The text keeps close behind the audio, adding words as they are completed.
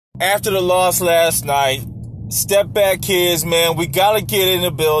after the loss last night, step back kids, man, we got to get in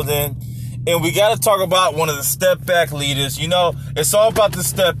the building. And we got to talk about one of the step back leaders. You know, it's all about the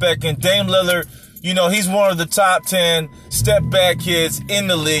step back. And Dame Lillard, you know, he's one of the top 10 step back kids in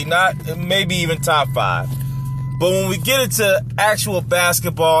the league, not maybe even top 5. But when we get into actual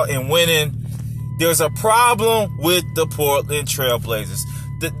basketball and winning, there's a problem with the Portland Trailblazers.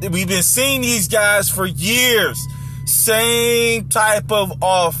 We've been seeing these guys for years. Same type of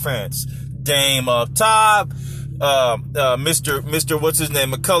offense. Dame up top. Mr. What's his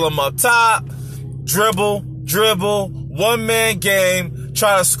name? McCollum up top. Dribble, one-man game,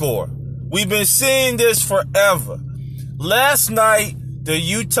 try to score. We've been seeing this forever. Last night, the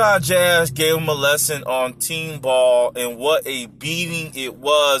Utah Jazz gave them a lesson on team ball and what a beating it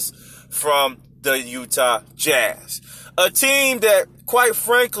was from the Utah Jazz. A team that, quite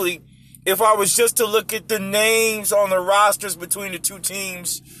frankly, if I was just to look at the names on the rosters between the two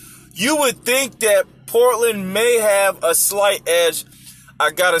teams, you would think that Portland may have a slight edge.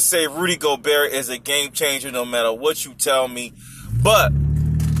 I gotta say, Rudy Gobert is a game changer no matter what you tell me. But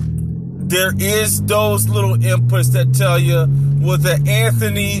there is those little inputs that tell you with an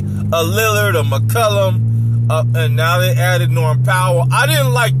Anthony, a Lillard, a McCollum, and now they added Norm Powell. I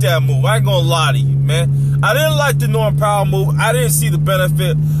didn't like that move. I ain't gonna lie to you, man. I didn't like the Norm Powell move. I didn't see the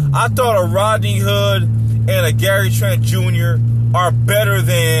benefit. I thought a Rodney Hood and a Gary Trent Jr. are better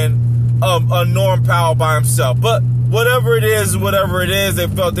than a Norm Powell by himself. But whatever it is, they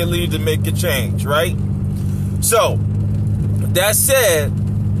felt they needed to make a change, right? So, that said,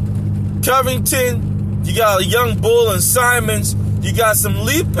 Covington, you got a young Bull and Simons. You got some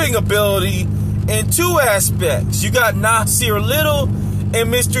leaping ability in two aspects. You got Nasir Little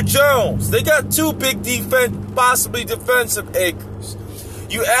and Mr. Jones. They got two big possibly defensive acres.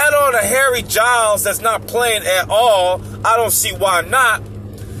 You add on a Harry Giles that's not playing at all. I don't see why not.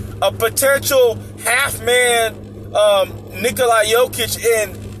 A potential half-man Nikola Jokic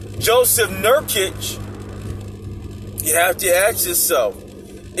and Joseph Nurkic. You have to ask yourself,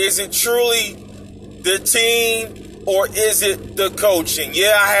 is it truly the team or is it the coaching?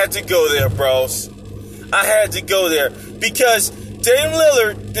 Yeah, I had to go there, bros. I had to go there because Dame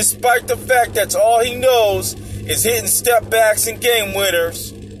Lillard, despite the fact that's all he knows is hitting step backs and game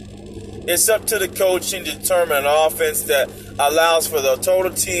winners, it's up to the coaching to determine an offense that allows for the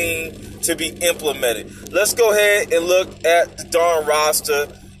total team to be implemented. Let's go ahead and look at the darn roster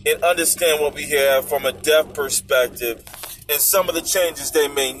and understand what we have from a depth perspective and some of the changes they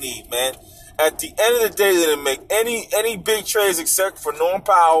may need, man. At the end of the day, they didn't make any big trades except for Norm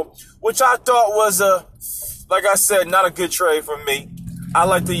Powell, which I thought was like I said, not a good trade for me. I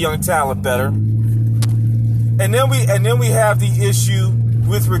like the young talent better. And then we have the issue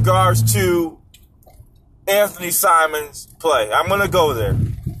with regards to Anthony Simons' play. I'm going to go there.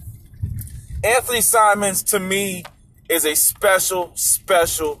 Anthony Simons, to me, is a special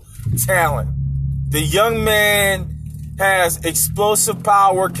talent. The young man has explosive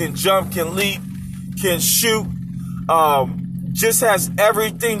power, can jump, can leap, can shoot, just has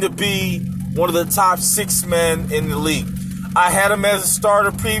everything to be one of the top 6 men in the league. I had him as a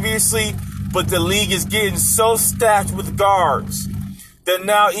starter previously, but the league is getting so stacked with guards that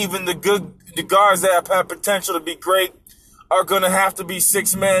now even the guards that have potential to be great are going to have to be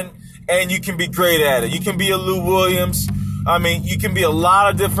 6 men, and you can be great at it. You can be a Lou Williams. I mean, you can be a lot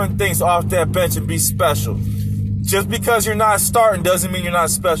of different things off that bench and be special. Just because you're not starting doesn't mean you're not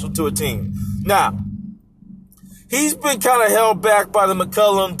special to a team. Now, he's been kind of held back by the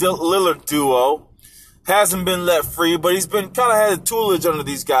McCollum-Lillard duo. Hasn't been let free, but he's been kind of had a tutelage under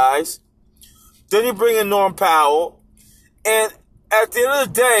these guys. Then you bring in Norm Powell. And at the end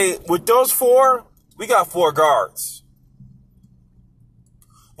of the day, with those 4, we got 4 guards.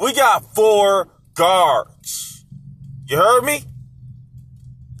 We got 4 guards. You heard me?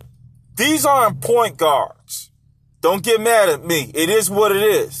 These aren't point guards. Don't get mad at me. It is what it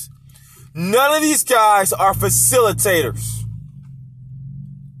is. None of these guys are facilitators.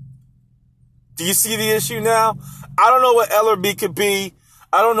 Do you see the issue now? I don't know what Ellerby could be.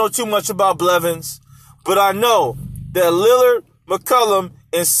 I don't know too much about Blevins. But I know that Lillard, McCollum,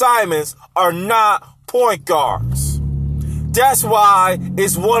 and Simons are not point guards. That's why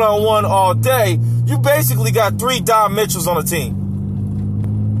it's one-on-one all day. You basically got 3 Don Mitchells on the team.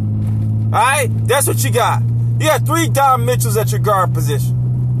 All right? That's what you got. You got 3 Don Mitchells at your guard position.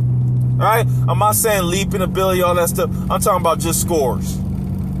 All right? I'm not saying leaping ability, all that stuff. I'm talking about just scores.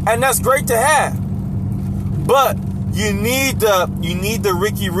 And that's great to have. But you need the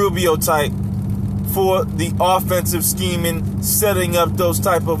Ricky Rubio type for the offensive scheming, setting up those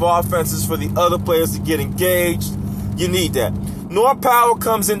type of offenses for the other players to get engaged. You need that. Norm Powell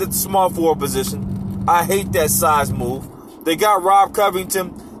comes into the small forward position. I hate that size move. They got Rob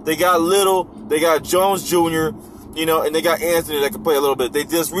Covington. They got Little. They got Jones Jr., and they got Anthony that can play a little bit. They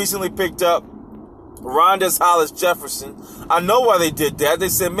just recently picked up Rondez Hollis Jefferson. I know why they did that. They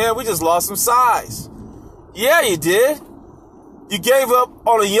said, man, we just lost some size. Yeah, you did. You gave up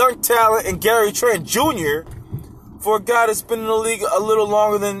on a young talent in Gary Trent Jr. for a guy that's been in the league a little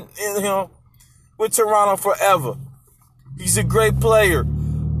longer than, with Toronto forever. He's a great player,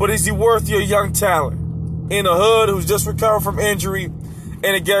 but is he worth your young talent in a hood who's just recovered from injury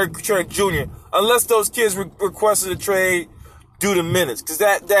and a Gary Trent Jr.? Unless those kids requested a trade due to minutes, because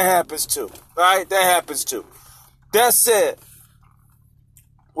that happens too. All right, that happens too. That said,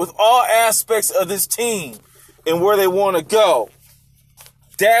 with all aspects of this team and where they want to go,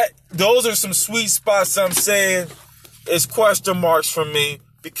 those are some sweet spots. I'm saying is question marks for me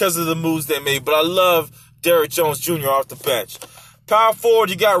because of the moves they made. But I love Derrick Jones Jr. off the bench. Power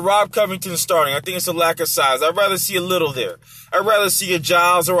forward, you got Rob Covington starting. I think it's a lack of size. I'd rather see a Little there. I'd rather see a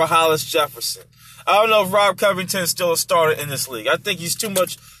Giles or a Hollis Jefferson. I don't know if Rob Covington is still a starter in this league. I think he's too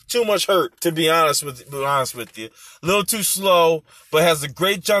much hurt, to be honest with you. A little too slow, but has a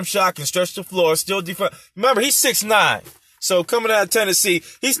great jump shot, can stretch the floor, still defend. Remember, he's 6'9". So coming out of Tennessee,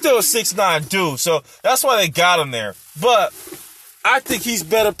 he's still a 6'9" dude. So that's why they got him there. But I think he's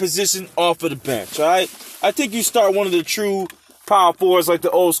better positioned off of the bench, all right? I think you start one of the true power forwards like the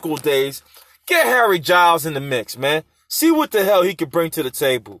old school days. Get Harry Giles in the mix, man. See what the hell he could bring to the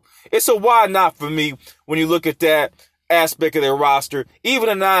table. It's a why not for me when you look at that aspect of their roster. Even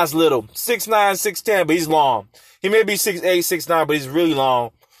a Nas Little, 6'9", 6'10", but he's long. He may be 6'8", 6'9", but he's really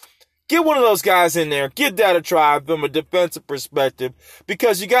long. Get one of those guys in there. Give that a try from a defensive perspective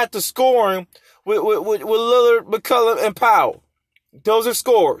because you got the scoring with Lillard, McCollum, and Powell. Those are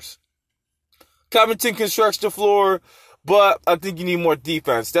scores. Covington constructs the floor, but I think you need more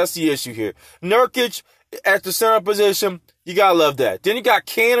defense. That's the issue here. Nurkic at the center position, you got to love that. Then you got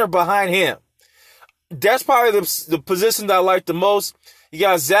Canner behind him. That's probably the position that I like the most. You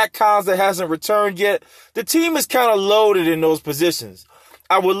got Zach Collins that hasn't returned yet. The team is kind of loaded in those positions.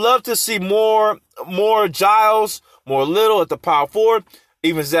 I would love to see more Giles, more Little at the power forward,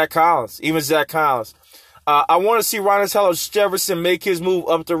 even Zach Collins. I want to see Rondez Hollis Jefferson make his move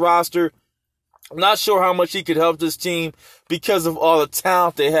up the roster. I'm not sure how much he could help this team because of all the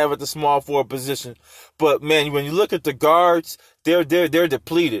talent they have at the small forward position. But, man, when you look at the guards, they're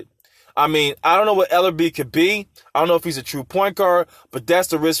depleted. I mean, I don't know what Ellerbe could be. I don't know if he's a true point guard, but that's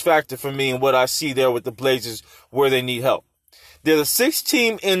the risk factor for me and what I see there with the Blazers where they need help. They're the sixth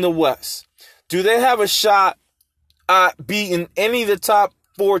team in the West. Do they have a shot at beating any of the top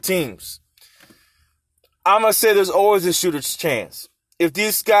four teams? I'm going to say there's always a shooter's chance. If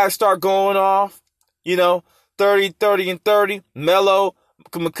these guys start going off, 30, and 30, Melo,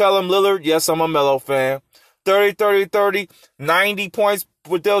 McCollum, Lillard, yes, I'm a Melo fan. 30, 90 points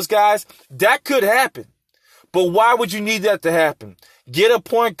with those guys, that could happen. But why would you need that to happen? Get a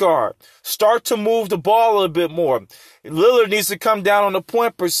point guard. Start to move the ball a little bit more. Lillard needs to come down on the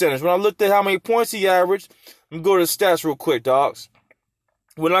point percentage. When I looked at how many points he averaged, let me go to the stats real quick, dogs.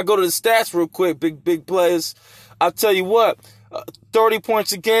 When I go to the stats real quick, big players, I'll tell you what, 30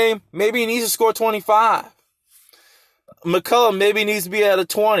 points a game, maybe he needs to score 25. McCullum maybe needs to be at a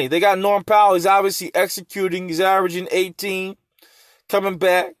 20. They got Norm Powell. He's obviously executing. He's averaging 18, coming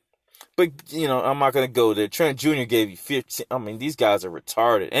back. But, I'm not going to go there. Trent Jr. gave you 15. I mean, these guys are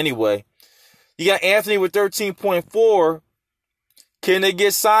retarded. Anyway, you got Anthony with 13.4. Can they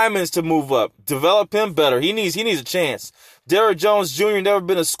get Simons to move up? Develop him better. He needs a chance. Derrick Jones Jr. never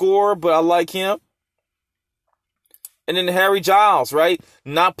been a scorer, but I like him. And then Harry Giles, right?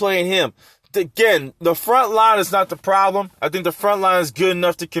 Not playing him. Again, the front line is not the problem. I think the front line is good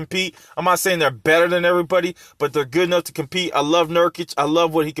enough to compete. I'm not saying they're better than everybody, but they're good enough to compete. I love Nurkic. I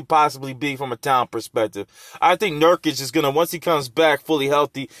love what he could possibly be from a talent perspective. I think Nurkic is going to, once he comes back fully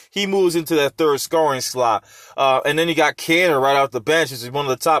healthy, he moves into that third scoring slot. And then you got Canner right off the bench, who's one of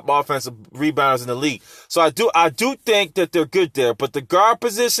the top offensive rebounders in the league. So I do think that they're good there. But the guard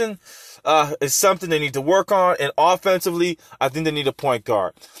position is something they need to work on. And offensively, I think they need a point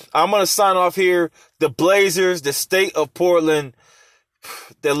guard. I'm going to sign off here. The Blazers, the state of Portland,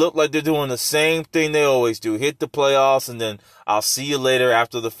 they look like they're doing the same thing they always do. Hit the playoffs, and then I'll see you later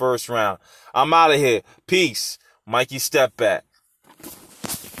after the first round. I'm out of here. Peace. Mikey, step back.